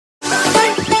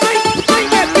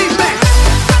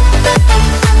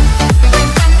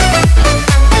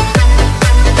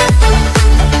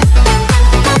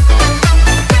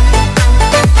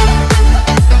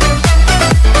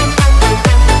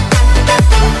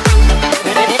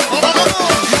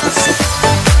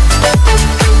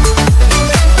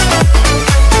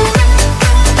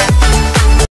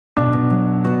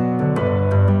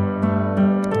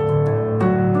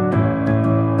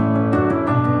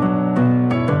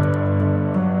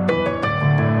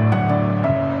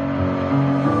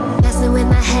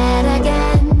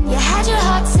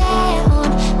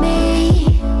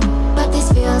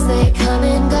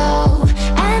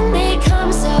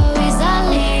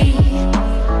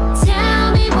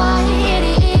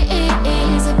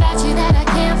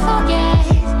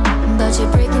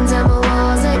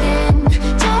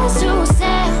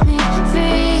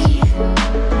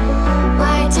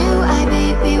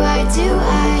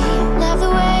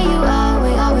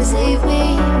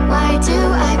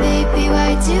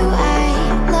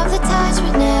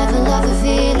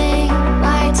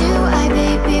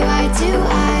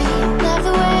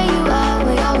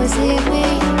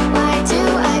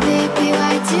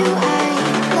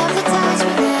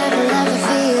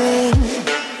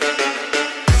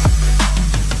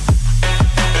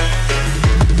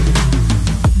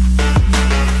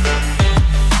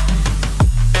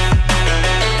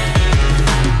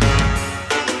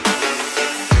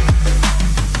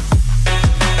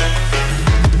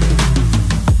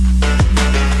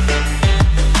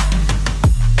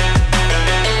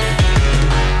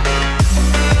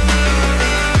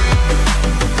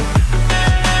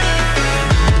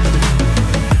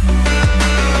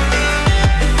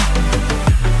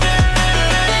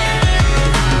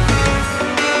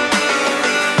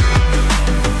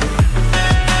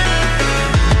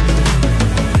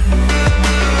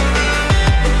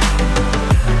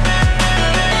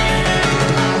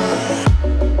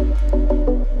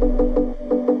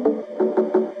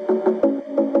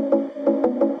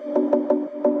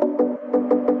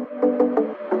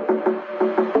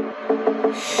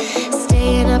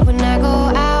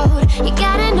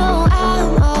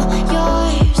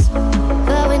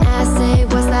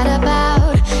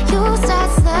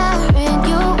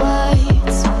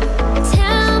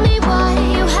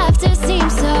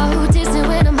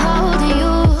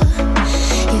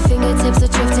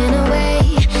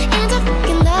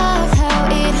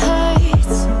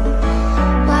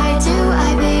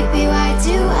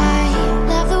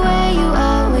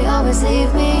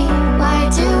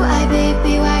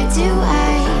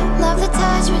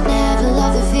touch but never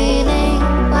love the feeling.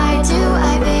 Why do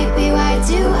I, baby, why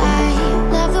do I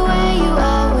love the way you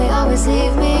always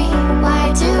leave me?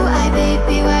 Why do I,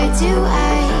 baby, why do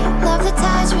I love the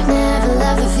touch but never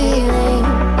love the feeling?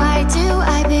 Why do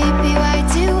I, baby, why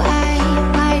do I?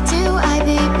 Why do I,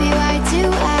 baby, why do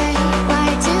I? Why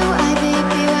do I,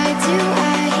 baby, why do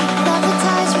I love the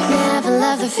touch but never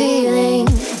love the feeling?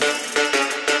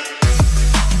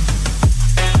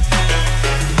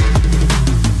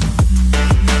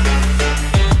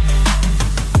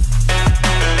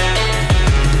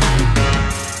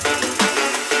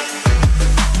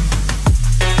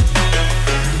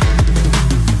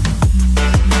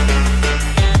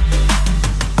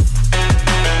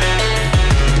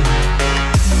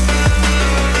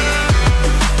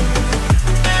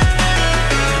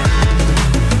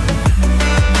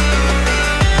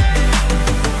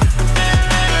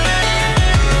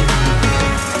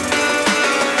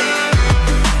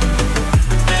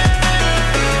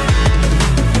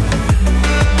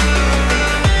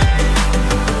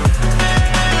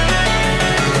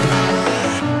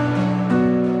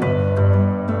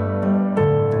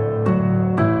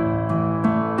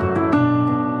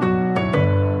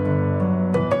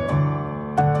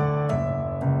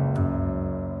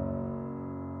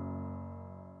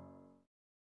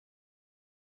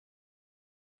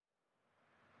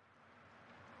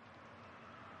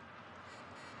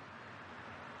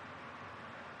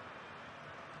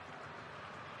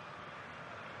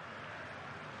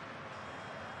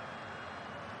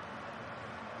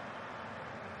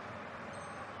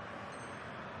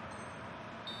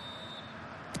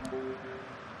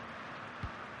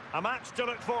 A match to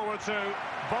look forward to.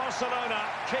 Barcelona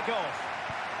kick-off.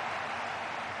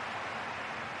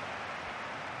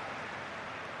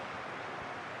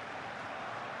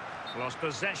 Lost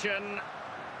possession.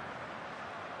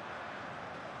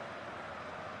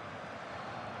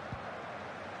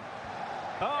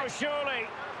 Oh, surely.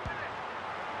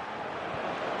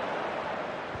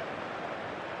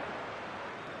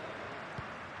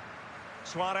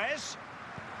 Suarez.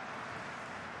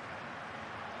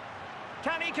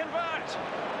 Can he convert?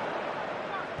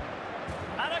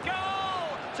 And a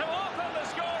goal to open the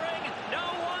scoring. No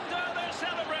wonder they're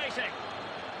celebrating.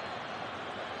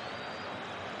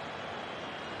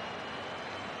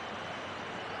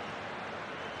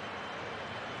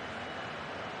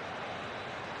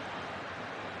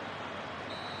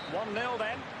 One 0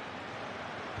 then.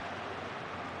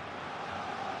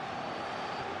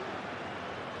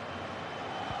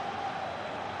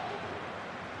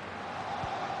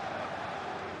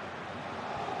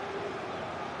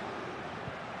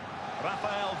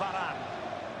 Rafael Varane.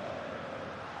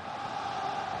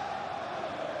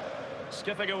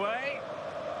 Skipping away.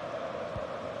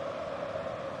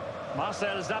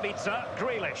 Marcel Sabitzer,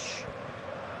 Grealish.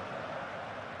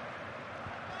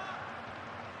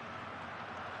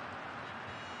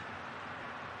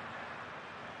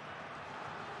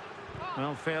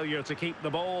 Well, failure to keep the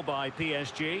ball by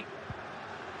PSG.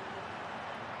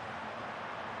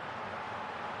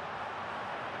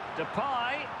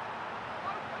 Depay.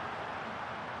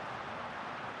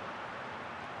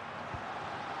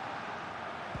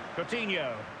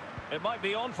 Coutinho. It might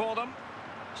be on for them.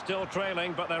 Still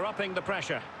trailing, but they're upping the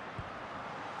pressure.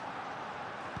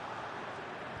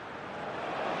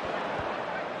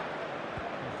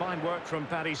 Fine work from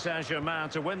Paris Saint-Germain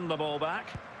to win the ball back.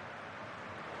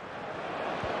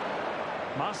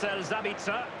 Marcel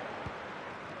Sabitzer.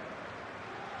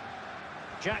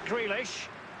 Jack Grealish.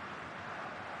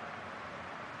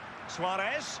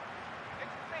 Suarez.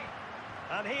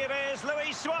 And here is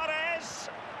Luis Suarez.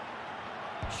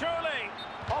 Surely,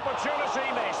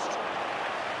 opportunity missed.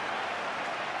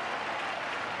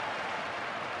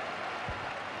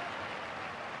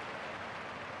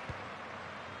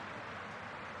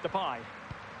 Depay.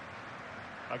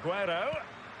 Aguero.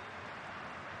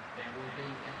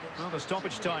 Well, the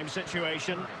stoppage time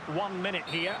situation, 1 minute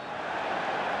here.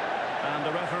 And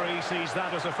the referee sees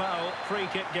that as a foul. Free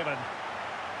kick given.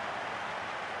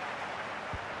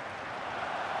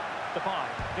 Depay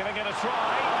giving it a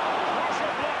try.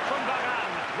 Partial block from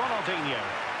Varane. Ronaldinho.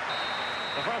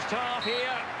 The first half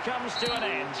here comes to an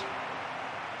end.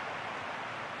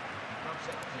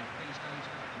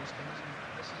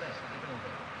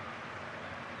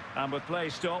 And with play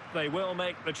stopped, they will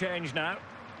make the change now.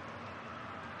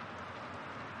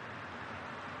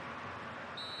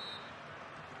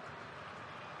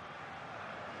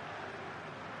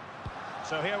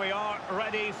 So here we are,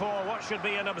 ready for what should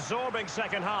be an absorbing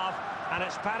second half, and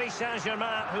it's Paris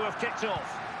Saint-Germain who have kicked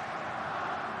off.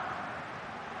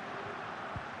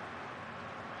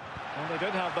 Well, they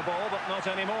did have the ball, but not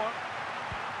anymore.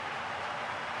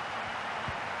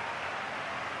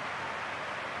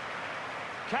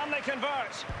 Can they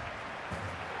convert?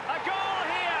 A goal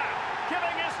here!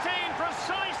 Giving his team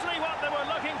precisely what they were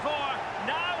looking for.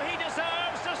 Now he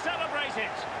deserves to celebrate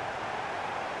it.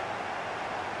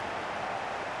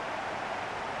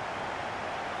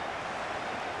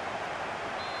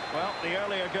 Well, the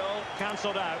earlier goal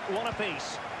cancelled out. One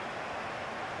apiece.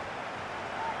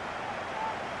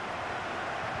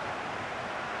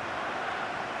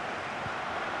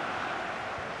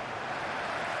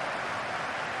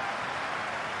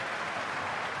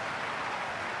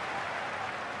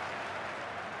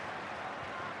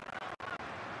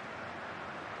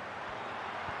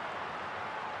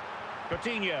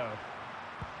 Coutinho.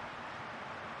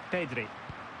 Pedri.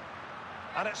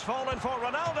 And it's fallen for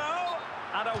Ronaldo.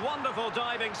 And a wonderful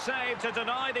diving save to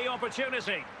deny the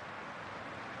opportunity.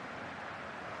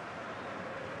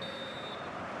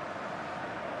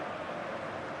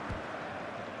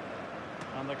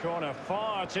 And the corner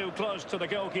far too close to the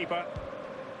goalkeeper.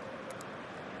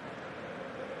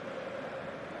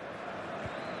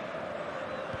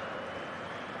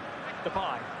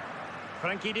 Depay.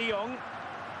 Frankie de Jong.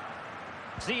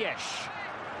 Ziyech.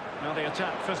 Now the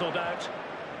attack fizzled out.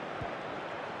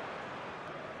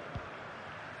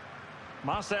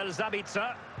 Marcel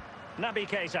Sabitzer. Naby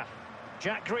Keita.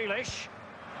 Jack Grealish.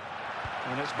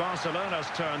 And it's Barcelona's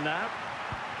turn now.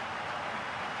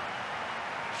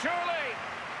 Surely!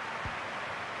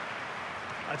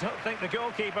 I don't think the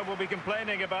goalkeeper will be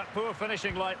complaining about poor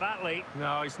finishing like that, Lee.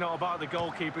 No, it's not about the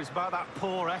goalkeeper, it's about that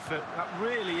poor effort. That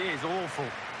really is awful.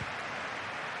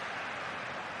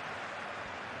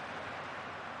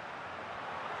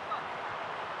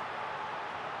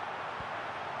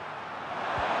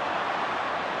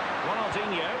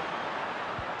 Ronaldinho.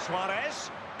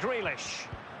 Suarez. Grealish.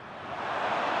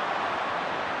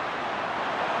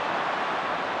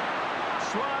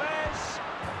 Suarez.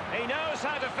 He knows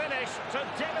how to finish to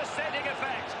devastating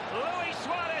effect. Luis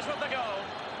Suarez with the goal.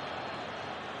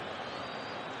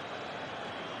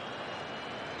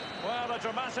 Well, a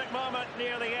dramatic moment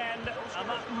near the end, and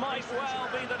that might well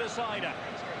be the decider.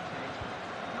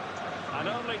 And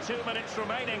only 2 minutes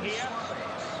remaining here.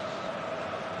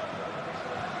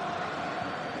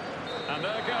 And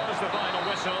there goes the final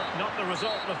whistle. Not the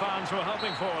result the fans were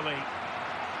hoping for, Lee.